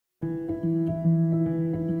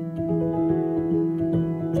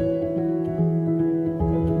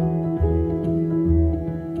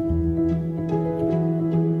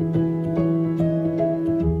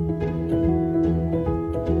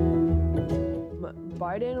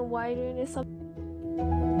Barden Wyvern or something.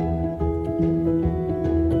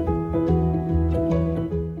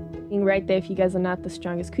 Right there, if you guys are not the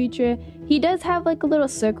strongest creature. He does have like a little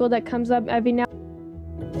circle that comes up every now.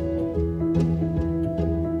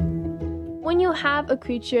 When you have a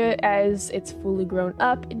creature as it's fully grown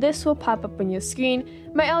up, this will pop up on your screen.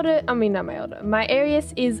 My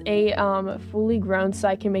Arius is a fully grown, so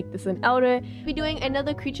I can make this an elder. We'll be doing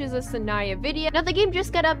another Creatures of Sonaria video. Now the game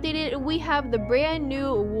just got updated. We have the brand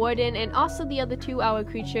new Warden and also the other 2-hour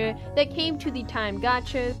creature that came to the time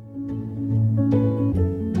gotcha.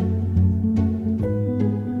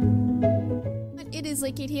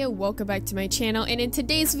 Kid here, welcome back to my channel, and in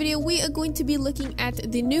today's video we are going to be looking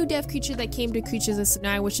at the new dev creature that came to Creatures of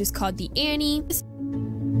Sonaria, which is called the Annie.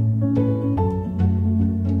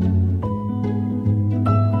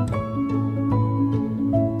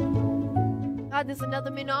 God, there's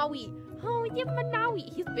another Manawi. Oh yeah,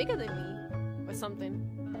 Manawi. He's bigger than me or something.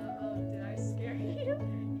 Did I scare you?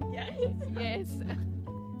 Yes. Yes.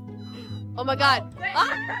 Oh my God. Oh, Ah!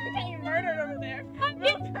 I'm getting murdered over there.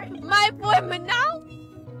 My boy Manawi.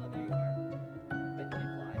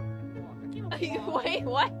 Wait,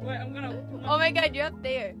 what? Wait, I'm gonna... Oh my God, you're up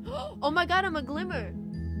there. Oh my God, I'm a glimmer.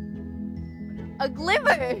 A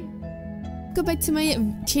glimmer. Go back to my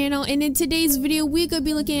channel, and in today's video we're gonna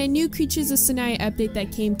be looking at new Creatures of Sonaria update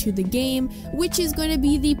that came to the game, which is going to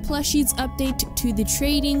be the plushies update to the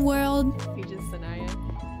trading world. Creatures of Sonaria.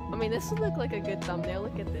 I mean, this would look like a good thumbnail.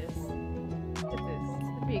 Look at this. Look at this.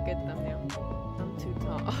 This would be a good thumbnail. I'm too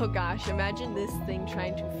tall. Oh gosh, imagine this thing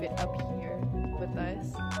trying to fit up here with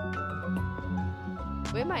us.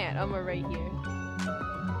 Where am I at? I'm right here.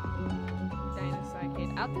 Dinosaur kid.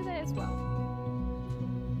 I'll do that as well.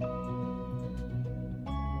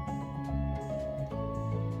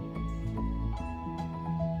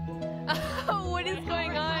 What is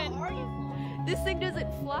going on? This thing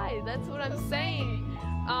doesn't fly. That's what I'm saying.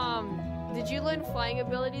 Did you learn flying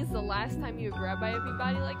abilities the last time you were grabbed by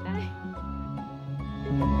everybody like that?